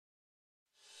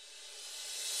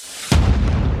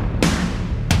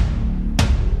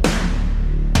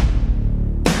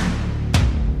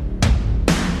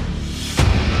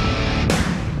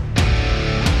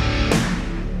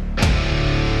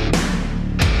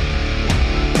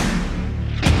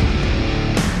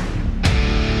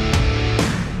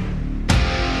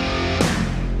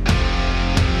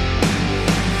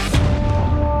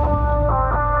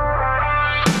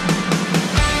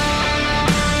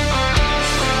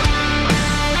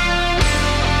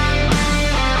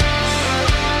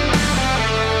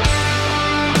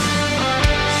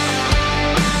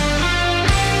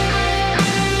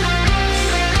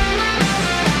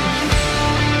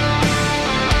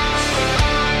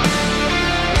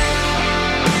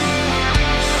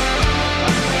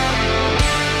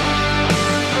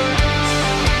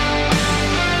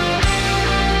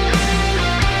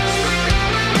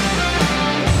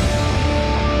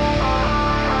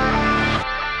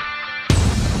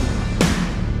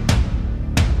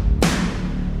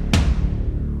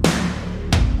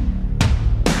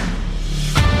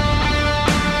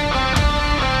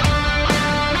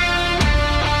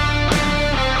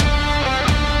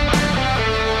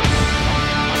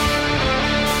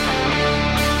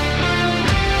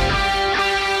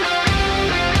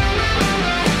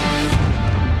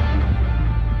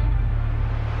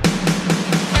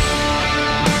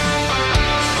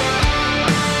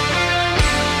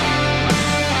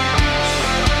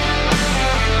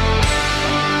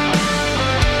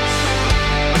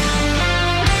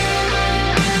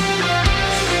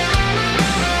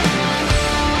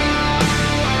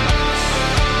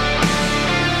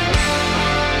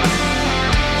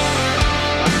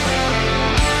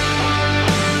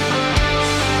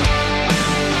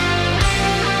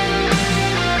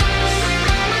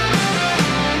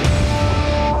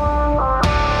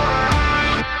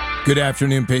Good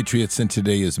afternoon, Patriots, and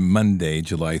today is Monday,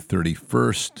 July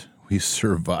 31st. We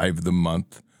survived the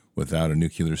month without a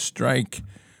nuclear strike,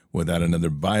 without another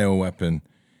bioweapon,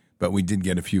 but we did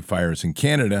get a few fires in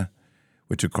Canada,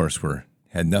 which, of course,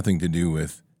 had nothing to do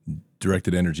with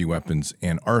directed energy weapons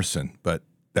and arson, but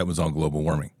that was all global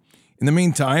warming. In the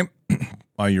meantime,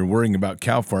 while you're worrying about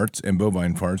cow farts and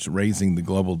bovine farts raising the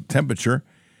global temperature,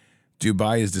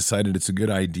 Dubai has decided it's a good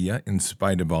idea, in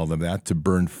spite of all of that, to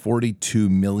burn 42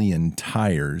 million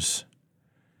tires.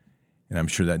 And I'm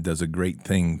sure that does a great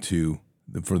thing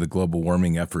for the global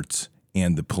warming efforts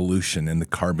and the pollution and the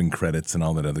carbon credits and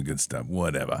all that other good stuff.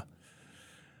 Whatever.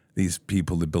 These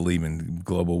people that believe in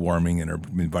global warming and are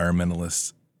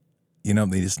environmentalists,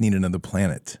 they just need another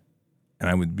planet. And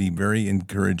I would be very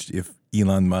encouraged if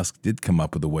Elon Musk did come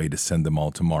up with a way to send them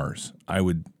all to Mars. I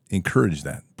would encourage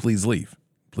that. Please leave.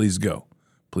 Please go.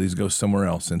 Please go somewhere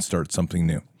else and start something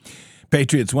new.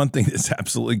 Patriots, one thing that's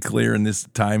absolutely clear in this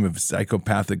time of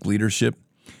psychopathic leadership,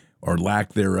 or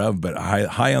lack thereof, but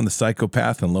high on the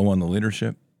psychopath and low on the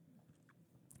leadership,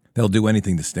 they'll do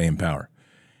anything to stay in power.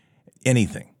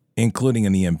 Anything, including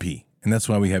an EMP. And that's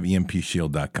why we have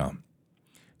EMPshield.com.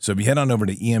 So if you head on over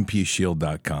to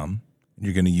EMPshield.com,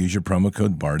 you're going to use your promo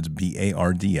code BARDS,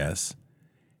 BARDS,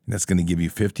 and that's going to give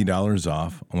you $50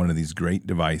 off on one of these great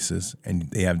devices. And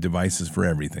they have devices for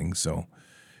everything. So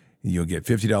you'll get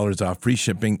 $50 off, free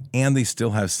shipping, and they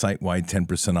still have site-wide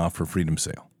 10% off for Freedom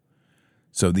Sale.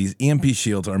 So these EMP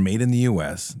shields are made in the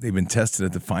U.S. They've been tested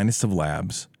at the finest of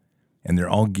labs, and they're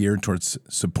all geared towards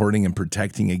supporting and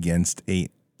protecting against a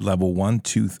level 1,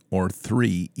 2, or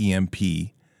 3 EMP,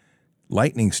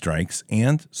 lightning strikes,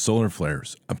 and solar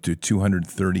flares up to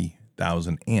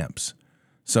 230,000 amps.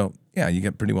 So, yeah, you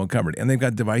get pretty well covered. And they've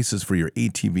got devices for your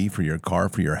ATV, for your car,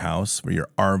 for your house, for your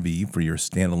RV, for your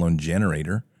standalone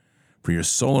generator, for your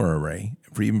solar array,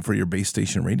 even for your base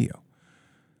station radio.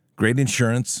 Great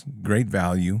insurance, great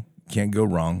value, can't go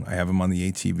wrong. I have them on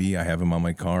the ATV. I have them on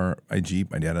my car, my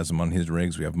Jeep. My dad has them on his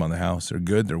rigs. We have them on the house. They're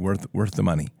good. They're worth the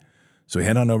money. So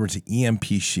head on over to EMP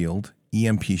Shield,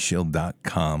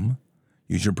 EMPshield.com.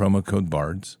 Use your promo code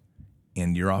BARDS,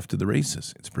 and you're off to the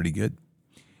races. It's pretty good.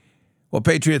 Well,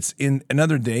 Patriots, in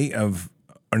another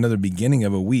beginning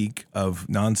of a week of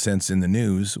nonsense in the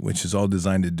news, which is all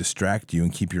designed to distract you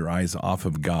and keep your eyes off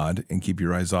of God and keep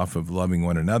your eyes off of loving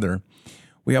one another,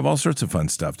 we have all sorts of fun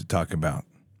stuff to talk about.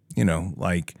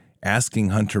 Like asking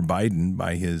Hunter Biden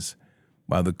why his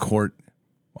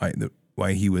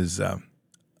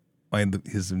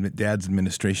dad's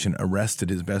administration arrested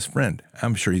his best friend.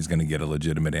 I'm sure he's going to get a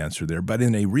legitimate answer there. But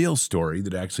in a real story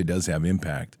that actually does have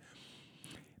impact,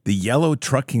 the Yellow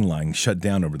trucking line shut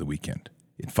down over the weekend.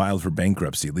 It filed for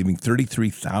bankruptcy, leaving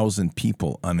 33,000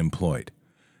 people unemployed.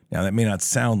 Now, that may not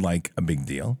sound like a big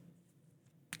deal.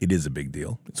 It is a big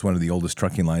deal. It's one of the oldest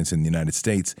trucking lines in the United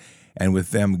States. And with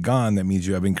them gone, that means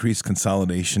you have increased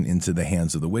consolidation into the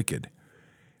hands of the wicked.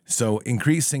 So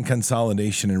increasing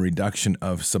consolidation and reduction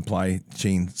of supply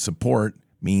chain support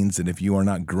means that if you are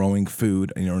not growing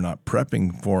food and you're not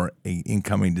prepping for an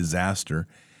incoming disaster,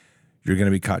 you're going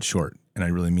to be caught short. And I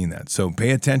really mean that. So pay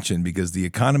attention, because the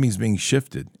economy is being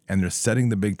shifted and they're setting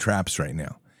the big traps right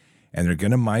now. And they're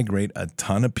going to migrate a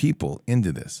ton of people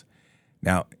into this.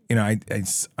 Now, I'm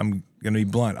going to be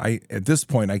blunt. At this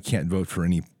point, I can't vote for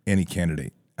any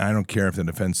candidate. I don't care if it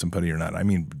offends somebody or not. I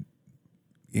mean,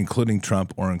 including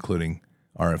Trump or including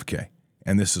RFK.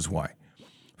 And this is why.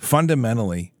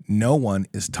 Fundamentally, no one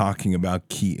is talking about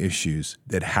key issues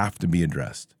that have to be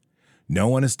addressed. No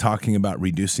one is talking about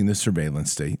reducing the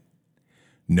surveillance state.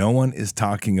 No one is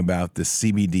talking about the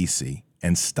CBDC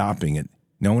and stopping it.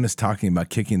 No one is talking about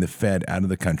kicking the Fed out of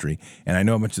the country. And I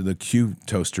know a bunch of the Q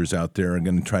toasters out there are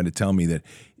going to try to tell me that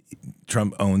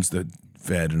Trump owns the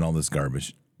Fed and all this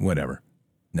garbage. Whatever.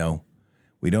 No,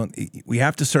 we don't. We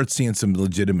have to start seeing some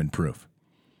legitimate proof.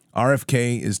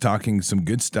 RFK is talking some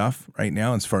good stuff right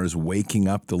now as far as waking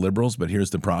up the liberals. But here's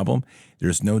the problem.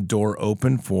 There's no door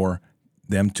open for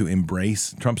them to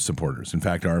embrace Trump supporters. In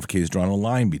fact, RFK has drawn a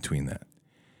line between that.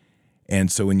 And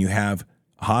so when you have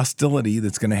hostility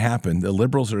that's going to happen, the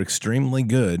liberals are extremely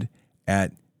good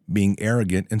at being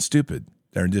arrogant and stupid.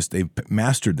 They've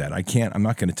mastered that. I'm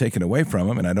not going to take it away from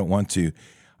them, and I don't want to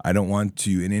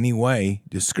in any way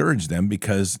discourage them,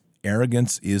 because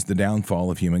arrogance is the downfall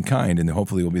of humankind, and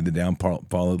hopefully will be the downfall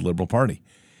of the liberal party,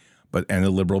 and the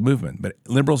liberal movement. But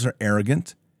liberals are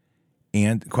arrogant.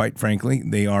 And quite frankly,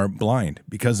 they are blind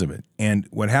because of it. And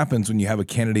what happens when you have a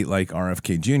candidate like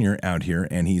RFK Jr. out here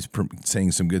and he's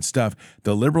saying some good stuff,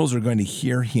 the liberals are going to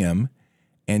hear him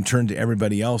and turn to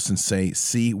everybody else and say,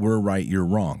 see, we're right, you're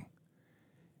wrong.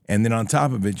 And then on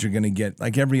top of it, you're going to get,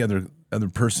 like every other other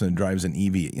person that drives an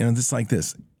EV. It's like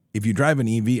this. If you drive an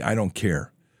EV, I don't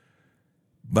care.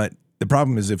 But the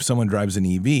problem is if someone drives an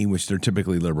EV, which they're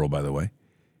typically liberal, by the way,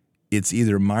 it's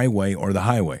either my way or the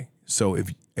highway. So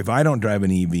if I don't drive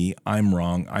an EV, I'm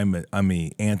wrong. I'm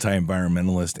a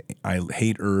anti-environmentalist. I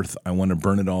hate Earth. I want to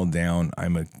burn it all down.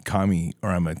 I'm a commie, or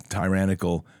I'm a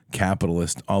tyrannical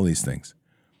capitalist, all these things.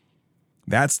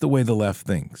 That's the way the left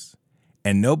thinks.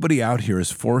 And nobody out here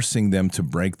is forcing them to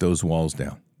break those walls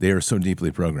down. They are so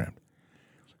deeply programmed.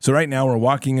 So right now we're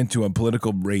walking into a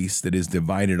political race that is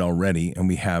divided already, and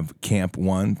we have Camp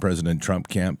 1, President Trump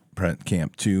camp,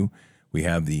 Camp 2. We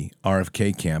have the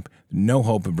RFK camp. No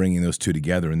hope of bringing those two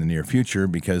together in the near future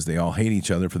because they all hate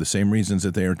each other for the same reasons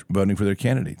that they are voting for their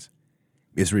candidates.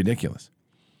 It's ridiculous.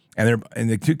 And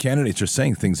the two candidates are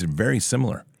saying things that are very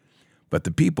similar. But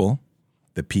the people,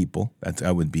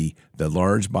 that would be the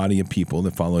large body of people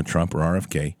that follow Trump or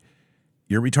RFK,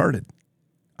 you're retarded.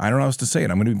 I don't know how else to say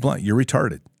it. I'm going to be blunt. You're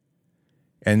retarded.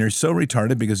 And you're so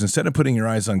retarded because instead of putting your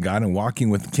eyes on God and walking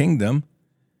with the kingdom,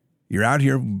 you're out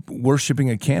here worshiping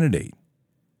a candidate.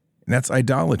 And that's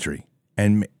idolatry.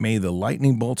 And may the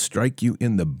lightning bolt strike you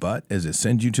in the butt as it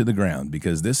sends you to the ground,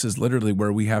 because this is literally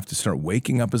where we have to start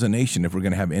waking up as a nation if we're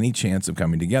going to have any chance of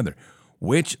coming together.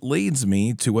 Which leads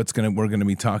me to we're going to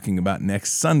be talking about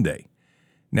next Sunday.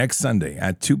 Next Sunday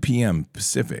at 2 p.m.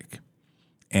 Pacific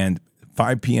and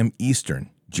 5 p.m. Eastern.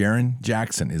 Jaron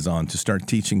Jackson is on to start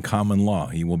teaching common law.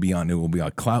 It will be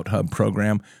a Clout Hub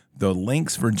program. The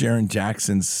links for Jaron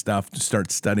Jackson's stuff to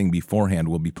start studying beforehand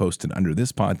will be posted under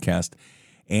this podcast,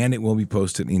 and it will be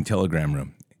posted in Telegram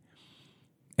Room.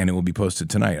 And it will be posted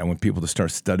tonight. I want people to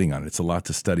start studying on it. It's a lot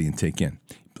to study and take in.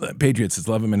 Patriots, it's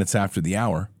 11 minutes after the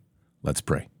hour. Let's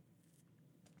pray.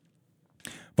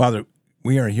 Father,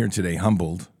 we are here today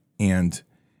humbled and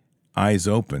eyes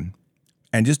open,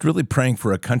 and just really praying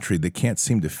for a country that can't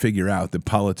seem to figure out that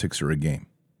politics are a game.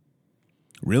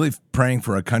 Really praying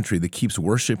for a country that keeps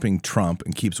worshiping Trump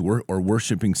and keeps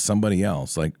worshiping somebody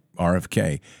else like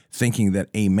RFK, thinking that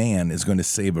a man is going to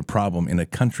save a problem in a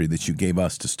country that you gave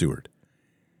us to steward.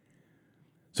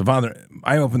 So, Father,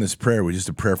 I open this prayer with just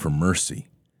a prayer for mercy,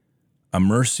 a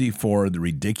mercy for the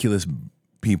ridiculous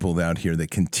people out here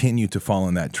that continue to fall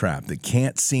in that trap, that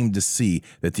can't seem to see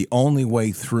that the only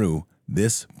way through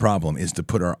this problem is to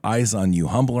put our eyes on you,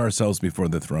 humble ourselves before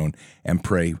the throne, and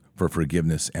pray for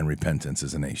forgiveness and repentance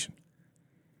as a nation.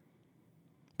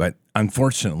 But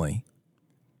unfortunately,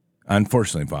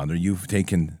 Father, you've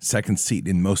taken second seat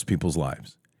in most people's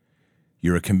lives.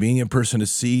 You're a convenient person to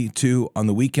see to on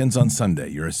the weekends on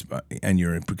Sunday. You're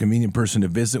a convenient person to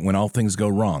visit when all things go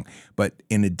wrong. But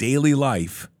in a daily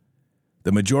life,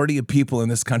 the majority of people in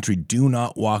this country do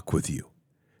not walk with you.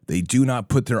 They do not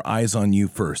put their eyes on you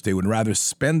first. They would rather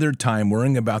spend their time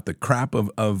worrying about the crap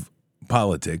of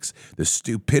politics, the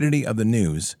stupidity of the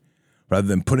news, rather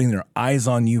than putting their eyes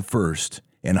on you first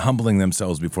and humbling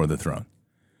themselves before the throne.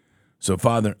 So,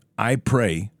 Father, I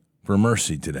pray for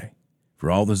mercy today, for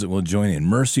all those that will join in.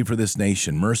 Mercy for this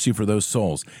nation, mercy for those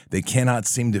souls. They cannot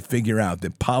seem to figure out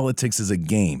that politics is a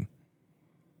game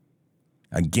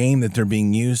that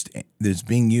that's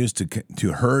being used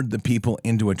to herd the people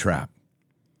into a trap.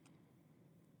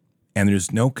 And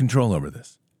there's no control over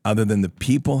this, other than the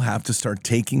people have to start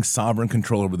taking sovereign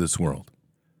control over this world.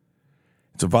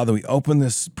 So, Father, we open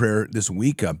this prayer this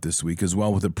week as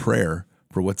well with a prayer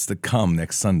for what's to come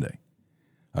next Sunday,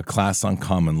 a class on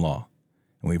common law.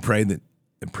 And we pray that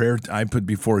the prayer I put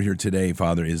before here today,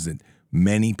 Father, is that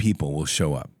many people will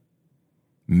show up.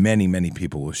 Many, many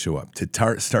people will show up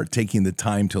to start taking the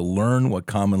time to learn what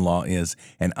common law is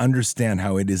and understand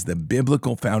how it is the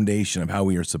biblical foundation of how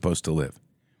we are supposed to live.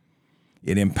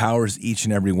 It empowers each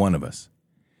and every one of us,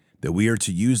 that we are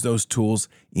to use those tools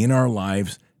in our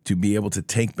lives to be able to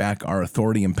take back our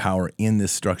authority and power in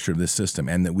this structure of this system,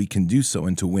 and that we can do so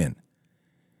and to win.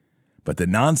 But the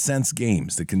nonsense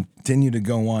games that continue to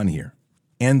go on here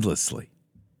endlessly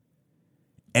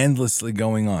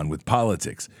going on with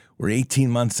politics. We're 18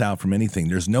 months out from anything.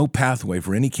 There's no pathway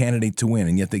for any candidate to win,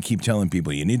 and yet they keep telling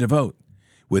people you need to vote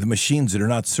with machines that are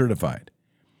not certified,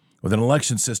 with an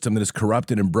election system that is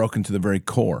corrupted and broken to the very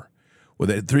core,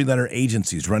 with three-letter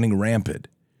agencies running rampant,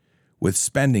 with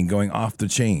spending going off the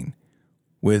chain,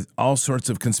 with all sorts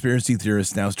of conspiracy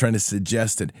theorists now trying to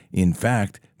suggest that, in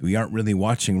fact, we aren't really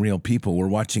watching real people. We're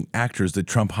watching actors that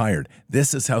Trump hired.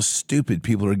 This is how stupid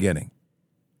people are getting.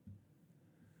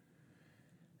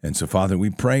 And so, Father,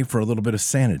 we pray for a little bit of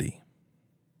sanity.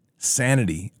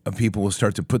 Sanity of people will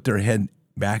start to put their head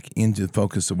back into the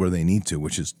focus of where they need to,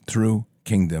 which is through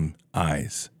kingdom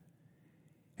eyes,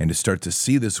 and to start to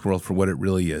see this world for what it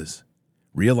really is.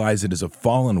 Realize it is a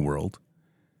fallen world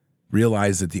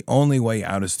realize that the only way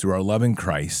out is through our love in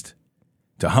Christ,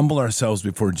 to humble ourselves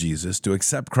before Jesus, to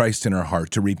accept Christ in our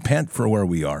heart, to repent for where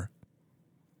we are,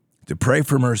 to pray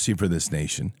for mercy for this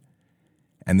nation,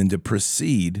 and then to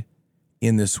proceed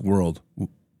in this world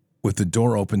with the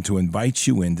door open to invite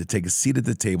you in, to take a seat at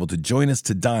the table, to join us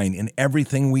to dine in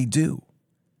everything we do.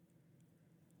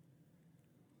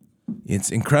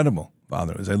 It's incredible,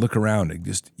 Father. As I look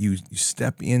around, you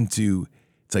step into,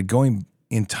 it's like going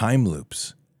in time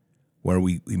loops where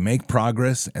we make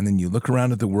progress, and then you look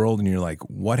around at the world and you're like,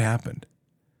 what happened?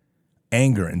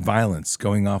 Anger and violence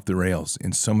going off the rails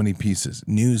in so many pieces.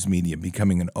 News media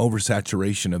becoming an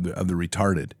oversaturation of the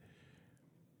retarded.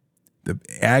 The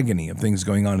agony of things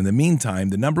going on. In the meantime,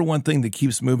 the number one thing that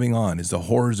keeps moving on is the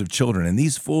horrors of children. And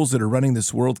these fools that are running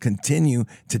this world continue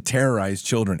to terrorize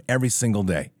children every single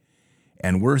day.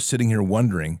 And we're sitting here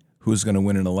wondering who's going to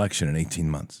win an election in 18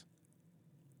 months.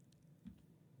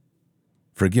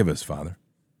 Forgive us, Father.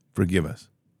 Forgive us.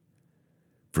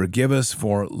 Forgive us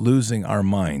for losing our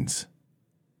minds,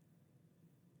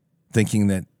 thinking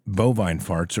that bovine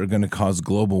farts are going to cause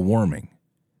global warming,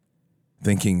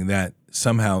 thinking that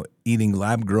somehow eating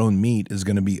lab-grown meat is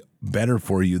going to be better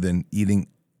for you than eating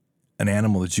an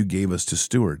animal that you gave us to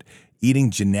steward.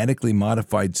 Eating genetically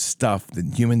modified stuff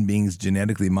that human beings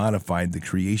genetically modified, the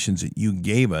creations that you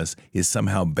gave us, is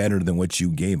somehow better than what you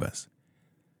gave us.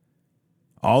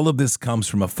 All of this comes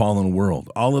from a fallen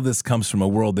world. All of this comes from a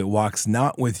world that walks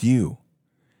not with you,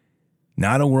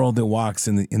 not a world that walks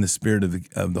in the spirit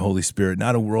of the Holy Spirit,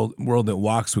 not a world that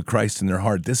walks with Christ in their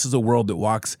heart. This is a world that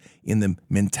walks in the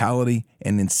mentality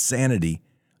and insanity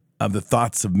of the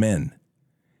thoughts of men.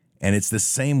 And it's the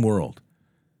same world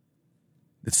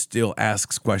that still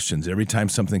asks questions every time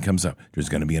something comes up. There's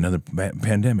going to be another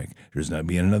pandemic. There's going to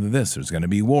be another this. There's going to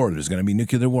be war. There's going to be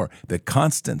nuclear war. The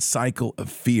constant cycle of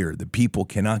fear that people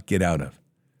cannot get out of.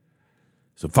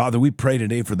 So, Father, we pray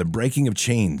today for the breaking of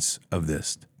chains of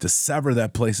this, to sever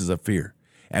that places of fear.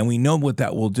 And we know what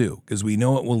that will do, because we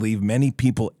know it will leave many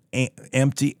people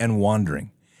empty and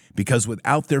wandering. Because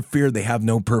without their fear, they have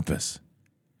no purpose.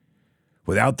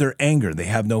 Without their anger, they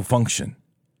have no function.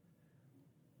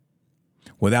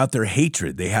 Without their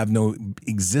hatred, they have no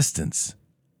existence.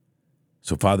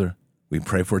 So, Father, we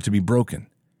pray for it to be broken,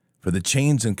 for the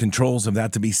chains and controls of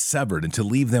that to be severed, and to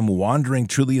leave them wandering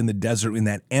truly in the desert in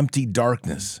that empty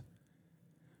darkness,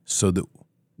 so that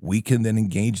we can then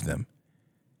engage them.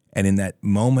 And in that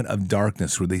moment of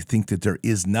darkness where they think that there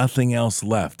is nothing else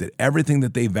left, that everything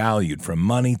that they valued, from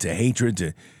money to hatred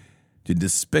to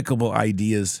despicable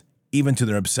ideas, even to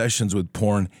their obsessions with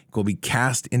porn, will be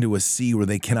cast into a sea where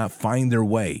they cannot find their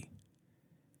way.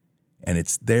 And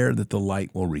it's there that the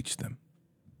light will reach them.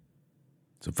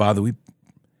 So, Father,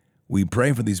 we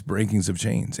pray for these breakings of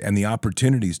chains and the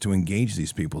opportunities to engage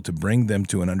these people, to bring them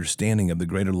to an understanding of the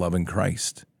greater love in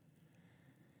Christ.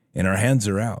 And our hands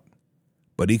are out,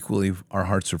 but equally our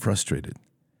hearts are frustrated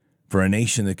for a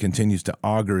nation that continues to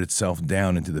auger itself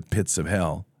down into the pits of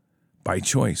hell by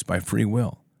choice, by free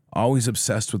will. Always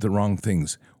obsessed with the wrong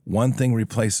things. One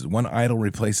idol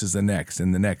replaces the next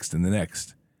and the next and the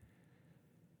next.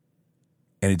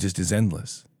 And it just is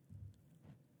endless.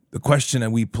 The question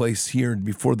that we place here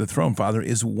before the throne, Father,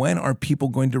 is when are people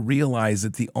going to realize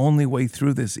that the only way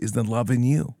through this is the love in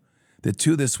you? That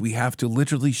to this we have to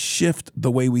literally shift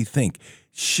the way we think,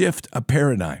 shift a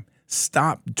paradigm,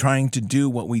 stop trying to do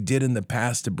what we did in the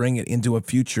past to bring it into a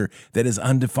future that is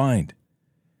undefined.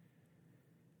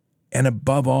 And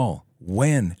above all,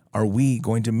 when are we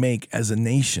going to make, as a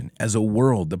nation, as a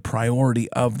world, the priority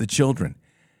of the children?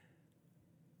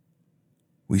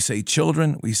 We say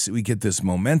children, we get this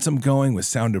momentum going with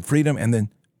Sound of Freedom, and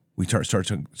then we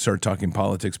start talking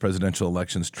politics, presidential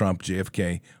elections, Trump,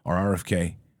 JFK, or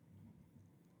RFK.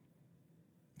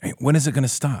 When is it going to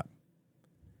stop?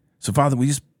 So, Father, we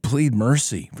just plead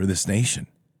mercy for this nation.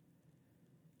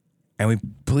 And we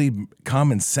plead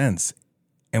common sense.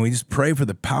 And we just pray for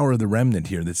the power of the remnant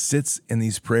here that sits in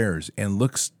these prayers and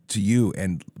looks to you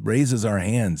and raises our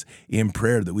hands in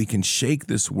prayer, that we can shake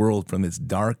this world from its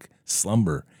dark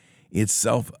slumber, its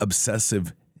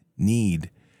self-obsessive need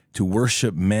to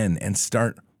worship men, and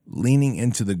start leaning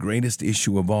into the greatest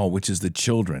issue of all, which is the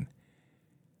children.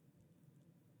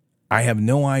 I have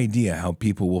no idea how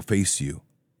people will face you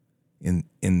in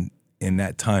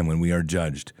that time when we are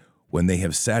judged, when they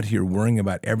have sat here worrying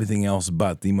about everything else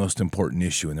but the most important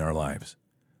issue in our lives: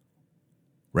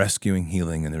 rescuing,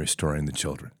 healing, and restoring the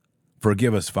children.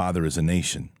 Forgive us, Father, as a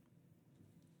nation.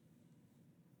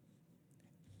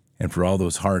 And for all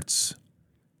those hearts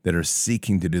that are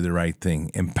seeking to do the right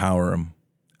thing, empower them,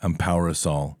 empower us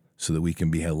all, so that we can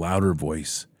be a louder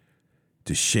voice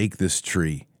to shake this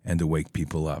tree and to wake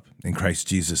people up. In Christ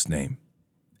Jesus' name,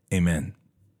 amen.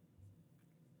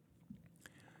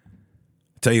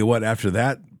 Tell you what, after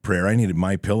that prayer, I needed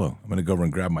MyPillow. I'm going to go over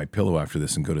and grab my pillow after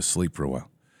this and go to sleep for a while.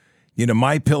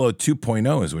 MyPillow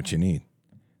 2.0 is what you need.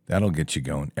 That'll get you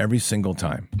going every single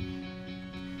time.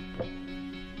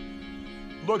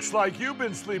 Looks like you've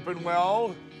been sleeping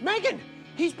well. Megan,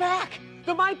 he's back.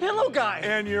 The MyPillow guy.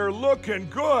 And you're looking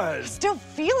good. Still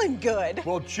feeling good.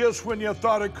 Well, just when you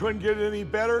thought it couldn't get any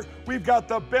better, we've got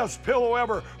the best pillow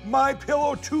ever,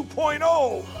 MyPillow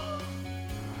 2.0.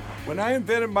 When I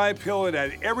invented MyPillow, it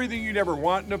had everything you'd ever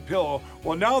want in a pillow.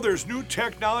 Well, now there's new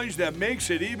technology that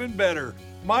makes it even better.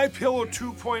 MyPillow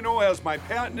 2.0 has my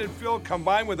patented fill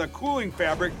combined with a cooling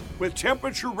fabric with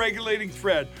temperature-regulating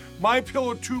thread.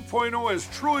 MyPillow 2.0 is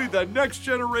truly the next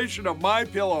generation of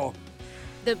MyPillow.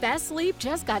 The best sleep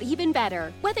just got even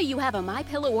better. Whether you have a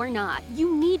MyPillow or not,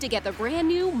 you need to get the brand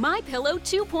new MyPillow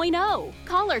 2.0.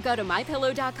 Call or go to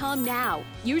MyPillow.com now.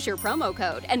 Use your promo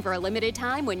code, and for a limited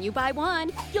time when you buy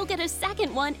one, you'll get a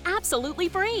second one absolutely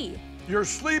free. You're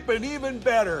sleeping even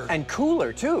better. And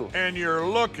cooler, too. And you're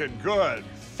looking good.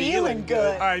 Feeling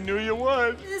good. I knew you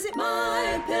would. Visit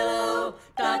MyPillow.com.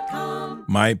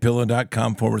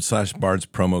 MyPillow.com/Bards,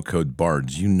 promo code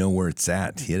Bards. You know where it's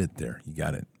at. Hit it there. You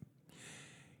got it.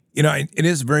 It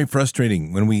is very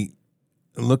frustrating when we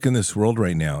look in this world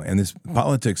right now, and this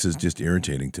politics is just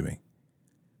irritating to me.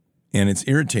 And it's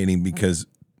irritating because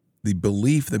the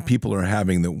belief that people are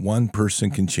having that one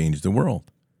person can change the world.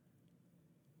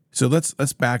 So let's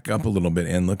back up a little bit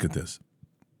and look at this.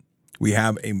 We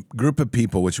have a group of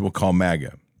people, which we'll call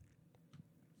MAGA,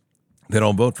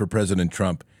 that'll vote for President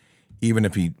Trump, even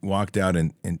if he walked out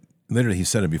and literally he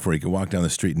said it before, he could walk down the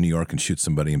street in New York and shoot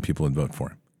somebody and people would vote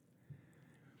for him.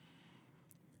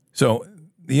 So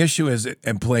the issue is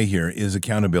at play here is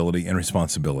accountability and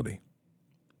responsibility.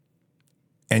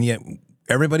 And yet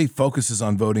everybody focuses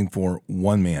on voting for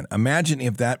one man. Imagine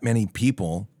if that many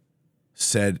people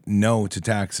said no to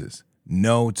taxes,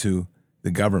 no to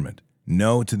the government,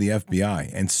 no to the FBI,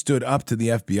 and stood up to the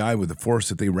FBI with the force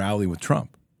that they rally with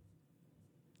Trump.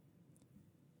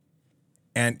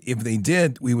 And if they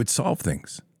did, we would solve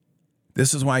things.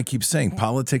 This is why I keep saying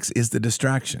politics is the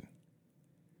distraction.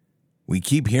 We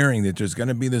keep hearing that there's going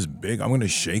to be this big, I'm going to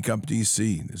shake up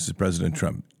D.C. This is President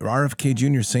Trump. RFK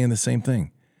Jr. saying the same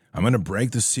thing. I'm going to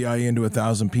break the CIA into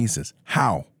 1,000 pieces.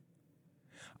 How?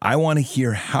 I want to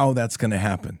hear how that's going to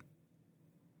happen.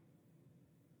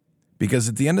 Because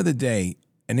at the end of the day,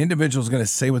 an individual is going to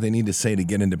say what they need to say to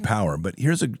get into power. But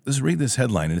let's read this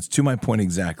headline, and it's to my point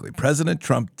exactly. President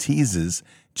Trump teases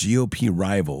GOP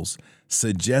rivals,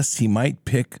 suggests he might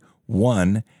pick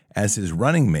one as his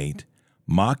running mate,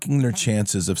 mocking their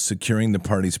chances of securing the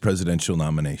party's presidential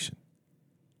nomination.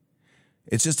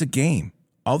 It's just a game.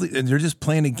 They're just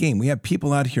playing a game. We have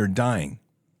people out here dying.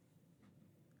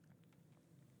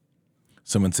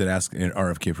 Someone said, ask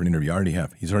RFK for an interview. I already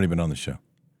have. He's already been on the show.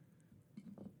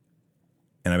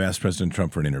 And I've asked President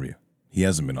Trump for an interview. He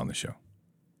hasn't been on the show.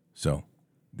 So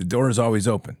the door is always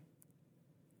open.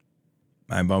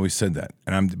 I've always said that.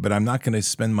 But I'm not going to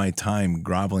spend my time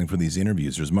groveling for these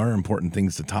interviews. There's more important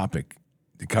things to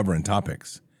cover in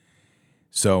topics.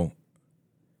 So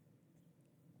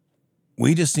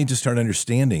we just need to start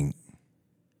understanding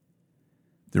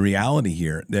the reality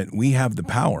here that we have the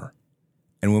power.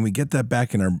 And when we get that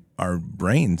back in our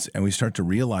brains and we start to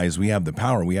realize we have the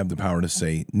power to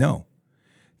say no.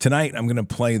 Tonight, I'm going to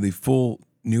play the full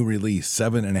new release,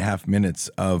 7.5 minutes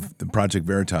of the Project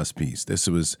Veritas piece. This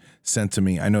was sent to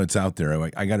me. I know it's out there.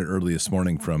 I got it early this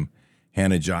morning from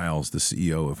Hannah Giles, the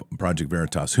CEO of Project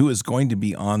Veritas, who is going to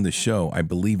be on the show, I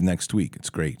believe, next week.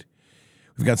 It's great.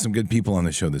 We've got some good people on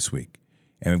the show this week,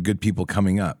 and we have good people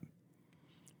coming up.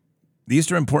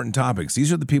 These are important topics.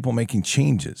 These are the people making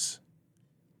changes.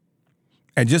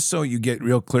 And just so you get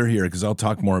real clear here, because I'll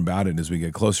talk more about it as we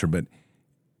get closer, but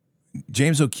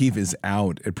James O'Keefe is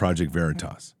out at Project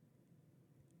Veritas.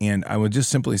 And I would just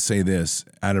simply say this,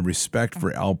 out of respect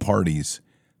for all parties,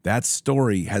 that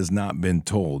story has not been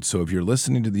told. So if you're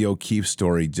listening to the O'Keefe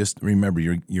story, just remember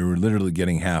you're literally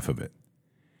getting half of it.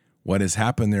 What has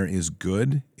happened there is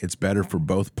good. It's better for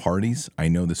both parties. I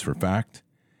know this for a fact.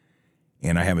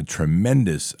 And I have a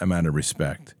tremendous amount of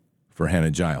respect for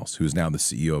Hannah Giles, who's now the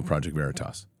CEO of Project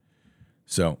Veritas.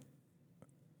 So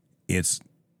it's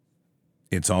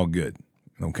all good,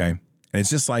 okay? And it's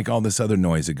just like all this other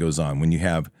noise that goes on when you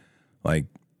have like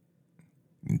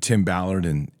Tim Ballard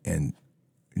and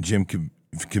Jim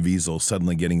Caviezel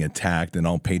suddenly getting attacked and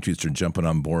all patriots are jumping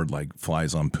on board like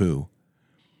flies on poo.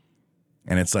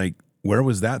 And it's like, where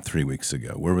was that 3 weeks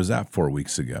ago? Where was that 4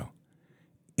 weeks ago?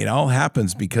 it all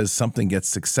happens because something gets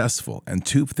successful. And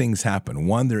two things happen.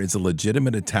 One, there is a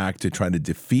legitimate attack to try to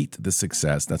defeat the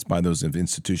success. That's by those of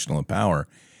institutional power.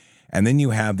 And then you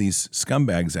have these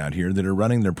scumbags out here that are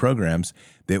running their programs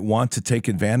that want to take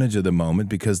advantage of the moment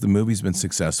because the movie's been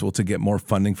successful to get more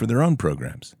funding for their own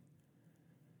programs.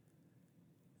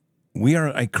 We are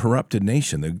a corrupted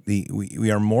nation.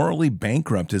 We are morally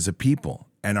bankrupt as a people.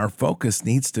 And our focus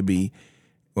needs to be,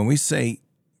 when we say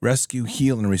rescue,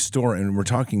 heal, and restore, and we're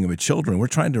talking about children, we're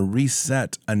trying to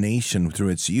reset a nation through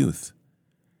its youth.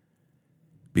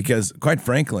 Because, quite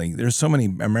frankly, there's so many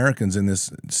Americans in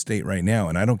this state right now,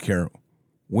 and I don't care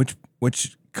which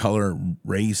color,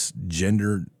 race,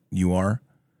 gender you are,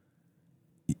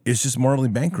 it's just morally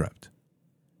bankrupt.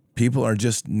 People are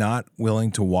just not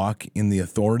willing to walk in the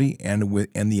authority and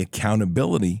the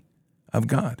accountability of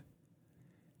God.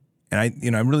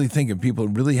 And I really think if people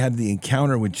really had the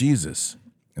encounter with Jesus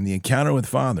and the encounter with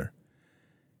Father,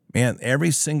 man,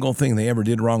 every single thing they ever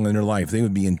did wrong in their life, they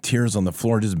would be in tears on the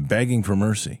floor just begging for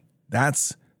mercy.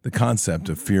 That's the concept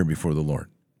of fear before the Lord.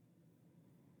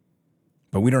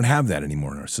 But we don't have that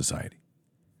anymore in our society.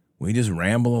 We just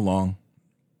ramble along,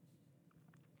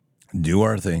 do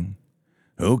our thing.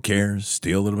 Who cares?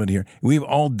 Steal a little bit here. We've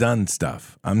all done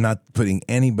stuff. I'm not putting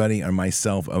anybody or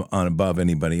myself on above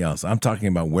anybody else. I'm talking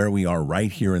about where we are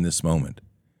right here in this moment.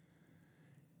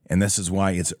 And this is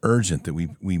why it's urgent that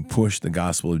we push the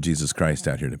gospel of Jesus Christ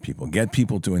out here to people. Get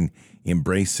people to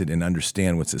embrace it and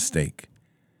understand what's at stake.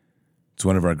 It's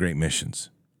one of our great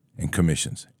missions and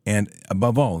commissions. And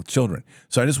above all, children.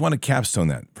 So I just want to capstone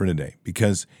that for today,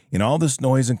 because in all this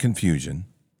noise and confusion,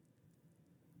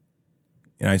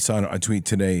 and I saw a tweet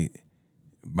today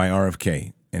by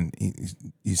RFK, and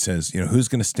he says, who's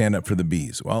going to stand up for the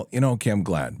bees? Well, okay, I'm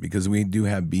glad, because we do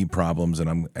have bee problems,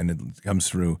 and it comes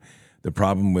through the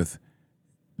problem with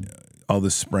all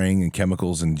this spraying and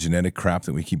chemicals and genetic crap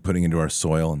that we keep putting into our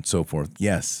soil and so forth.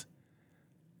 Yes.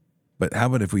 But how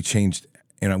about if we changed,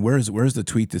 where's the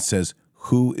tweet that says,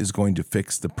 who is going to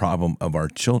fix the problem of our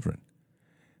children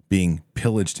being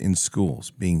pillaged in schools,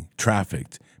 being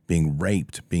trafficked, being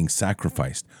raped, being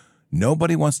sacrificed?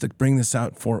 Nobody wants to bring this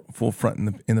out for full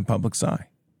front in the public's eye.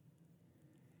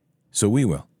 So we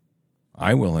will.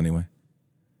 I will anyway.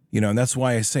 And that's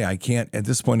why I say I can't, at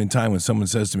this point in time, when someone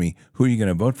says to me, who are you going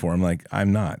to vote for? I'm like,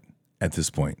 I'm not, at this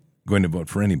point, going to vote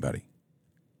for anybody.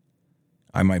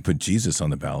 I might put Jesus on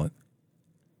the ballot.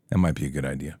 That might be a good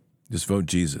idea. Just vote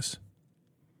Jesus.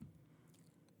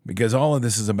 Because all of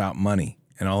this is about money,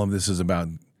 and all of this is about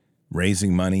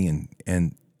raising money,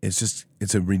 and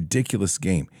it's a ridiculous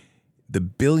game. The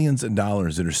billions of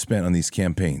dollars that are spent on these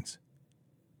campaigns.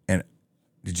 And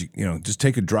did you just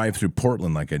take a drive through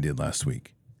Portland like I did last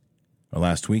week or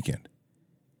last weekend?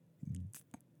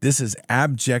 This is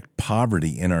abject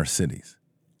poverty in our cities.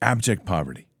 Abject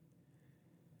poverty.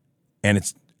 And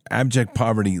it's abject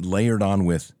poverty layered on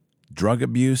with drug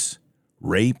abuse,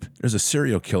 rape. There's a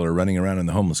serial killer running around in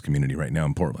the homeless community right now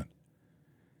in Portland.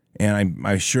 And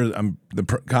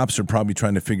the cops are probably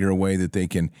trying to figure a way that they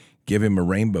can give him a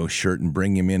rainbow shirt and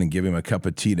bring him in and give him a cup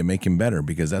of tea to make him better,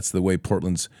 because that's the way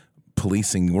Portland's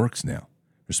policing works now.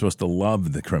 They're supposed to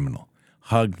love the criminal,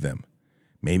 hug them,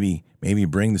 maybe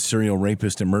bring the serial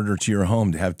rapist and murderer to your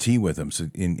home to have tea with them,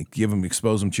 and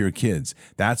expose them to your kids.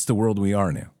 That's the world we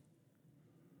are now.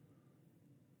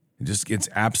 It just gets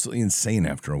absolutely insane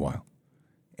after a while.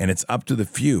 And it's up to the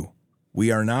few.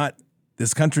 We are not.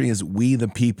 This country is we the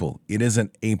people. It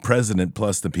isn't a president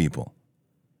plus the people.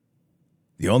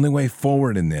 The only way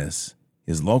forward in this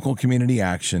is local community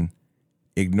action.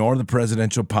 Ignore the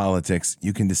presidential politics.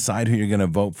 You can decide who you're going to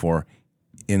vote for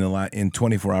in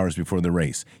 24 hours before the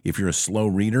race. If you're a slow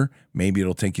reader, maybe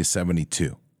it'll take you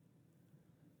 72.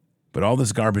 But all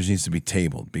this garbage needs to be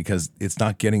tabled, because it's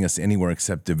not getting us anywhere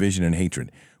except division and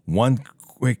hatred. One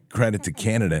quick credit to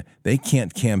Canada, they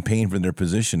can't campaign for their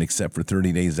position except for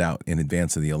 30 days out in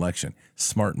advance of the election.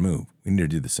 Smart move. We need to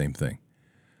do the same thing.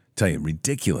 Tell you,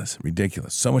 ridiculous.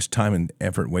 So much time and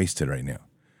effort wasted right now.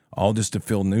 All just to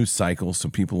fill news cycles so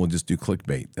people will just do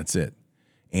clickbait. That's it.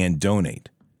 And donate.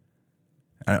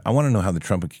 I want to know how the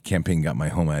Trump campaign got my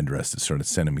home address and started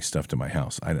sending me stuff to my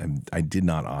house. I did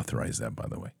not authorize that, by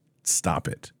the way. Stop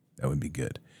it. That would be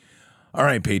good. All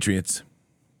right, Patriots.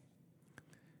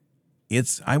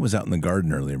 I was out in the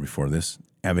garden earlier before this,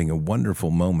 having a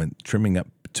wonderful moment trimming up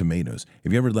tomatoes.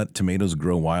 Have you ever let tomatoes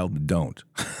grow wild? Don't.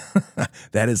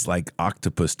 That is like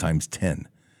octopus times 10.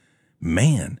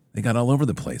 Man, they got all over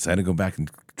the place. I had to go back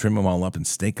and trim them all up and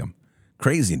stake them.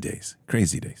 Crazy days.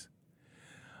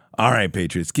 All right,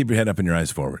 Patriots, keep your head up and your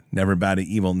eyes forward. Never bow to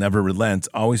evil, never relent,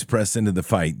 always press into the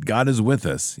fight. God is with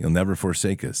us. He'll never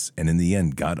forsake us. And in the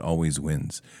end, God always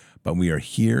wins. But we are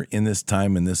here in this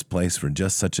time, in this place, for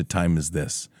just such a time as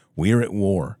this. We are at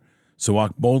war. So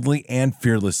walk boldly and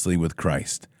fearlessly with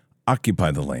Christ.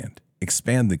 Occupy the land.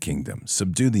 Expand the kingdom.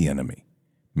 Subdue the enemy.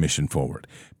 Mission forward.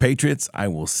 Patriots, I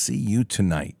will see you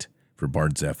tonight for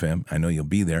Bards FM. I know you'll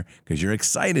be there because you're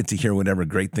excited to hear whatever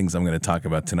great things I'm going to talk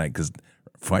about tonight because,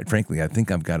 quite frankly, I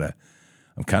think I'm kind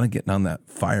of getting on that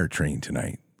fire train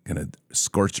tonight. Going to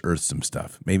scorch earth some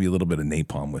stuff. Maybe a little bit of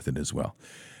napalm with it as well.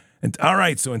 And all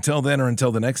right, so until then or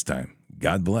until the next time,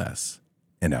 God bless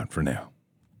and out for now.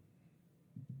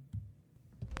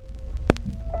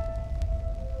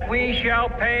 We shall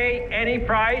pay any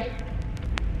price,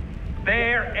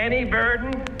 bear any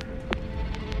burden,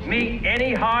 meet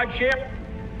any hardship,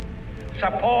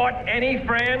 support any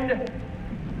friend,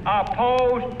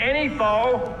 oppose any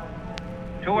foe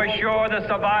to assure the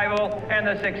survival and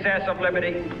the success of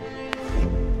liberty.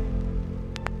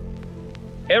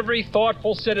 Every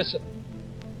thoughtful citizen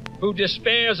who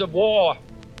despairs of war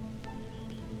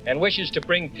and wishes to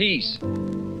bring peace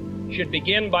should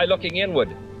begin by looking inward,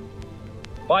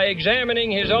 by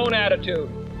examining his own attitude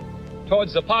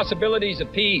towards the possibilities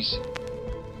of peace.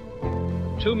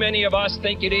 Too many of us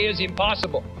think it is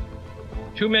impossible.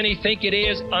 Too many think it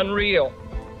is unreal.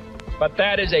 But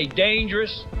that is a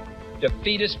dangerous,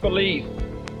 defeatist belief.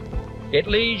 It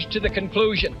leads to the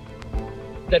conclusion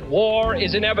that war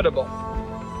is inevitable,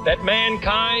 that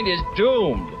mankind is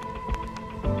doomed,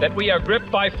 that we are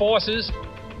gripped by forces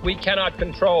we cannot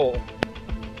control.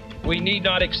 We need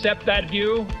not accept that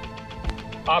view.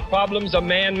 Our problems are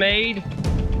man-made,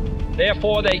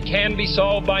 therefore they can be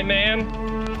solved by man,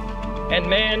 and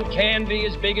man can be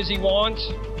as big as he wants.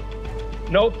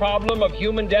 No problem of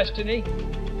human destiny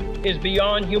is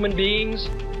beyond human beings.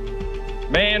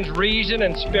 Man's reason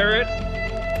and spirit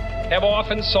have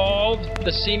often solved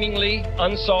the seemingly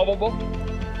unsolvable,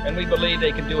 and we believe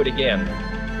they can do it again.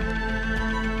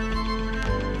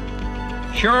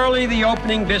 Surely the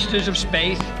opening vistas of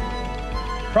space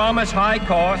promise high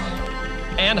costs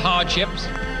and hardships,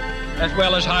 as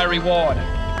well as high reward.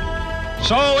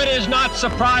 So it is not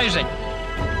surprising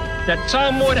that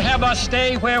some would have us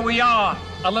stay where we are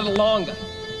a little longer,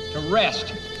 to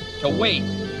rest, to wait.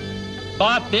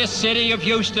 But this city of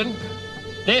Houston,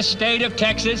 this state of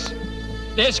Texas,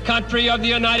 this country of the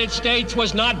United States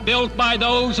was not built by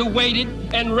those who waited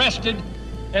and rested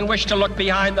and wished to look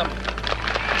behind them.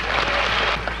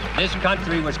 This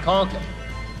country was conquered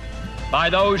by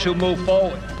those who move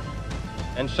forward,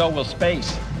 and so will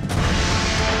space.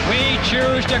 We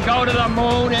choose to go to the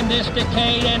moon in this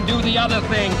decade and do the other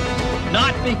thing,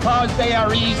 not because they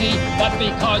are easy, but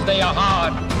because they are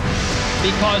hard.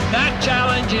 Because that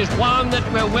challenge is one that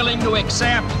we're willing to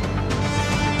accept.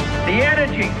 The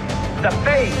energy, the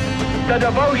faith, the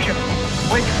devotion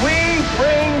which we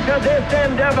bring to this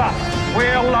endeavor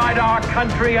will light our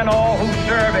country and all who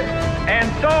serve it. And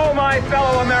so, my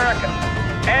fellow Americans,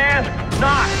 ask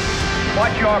not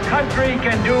what your country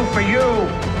can do for you.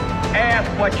 Ask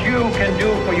what you can do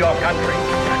for your country.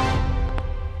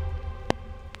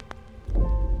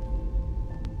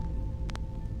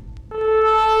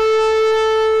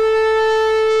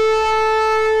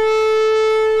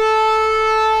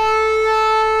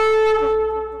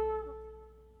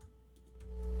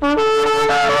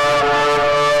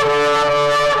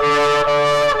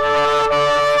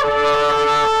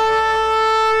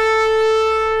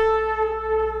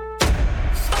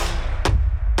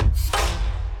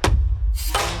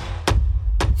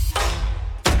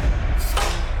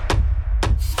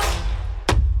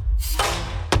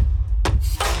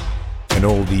 An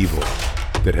old evil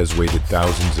that has waited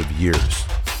thousands of years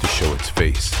to show its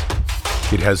face.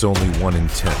 It has only one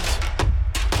intent: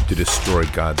 to destroy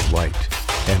God's light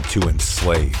and to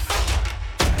enslave.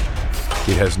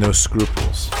 It has no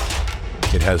scruples.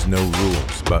 It has no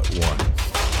rules but one: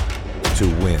 to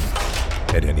win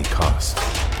at any cost.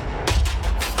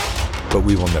 But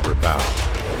we will never bow,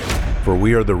 for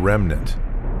we are the remnant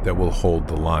that will hold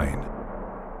the line.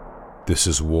 This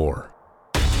is war.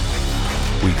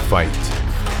 We fight.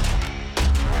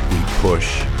 We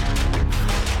push.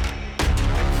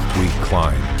 We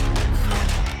climb.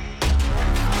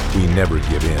 We never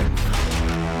give in.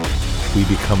 We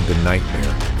become the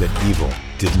nightmare that evil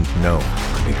didn't know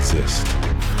could exist.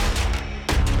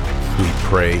 We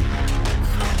pray.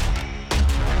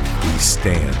 We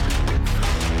stand.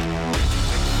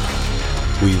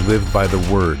 We live by the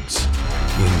words,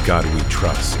 "In God we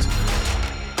trust."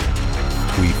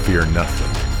 We fear nothing.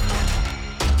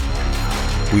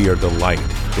 We are the light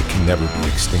that can never be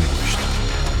extinguished.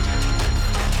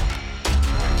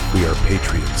 We are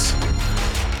patriots.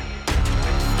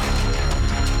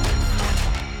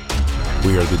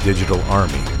 We are the digital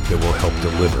army that will help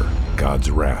deliver God's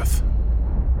wrath.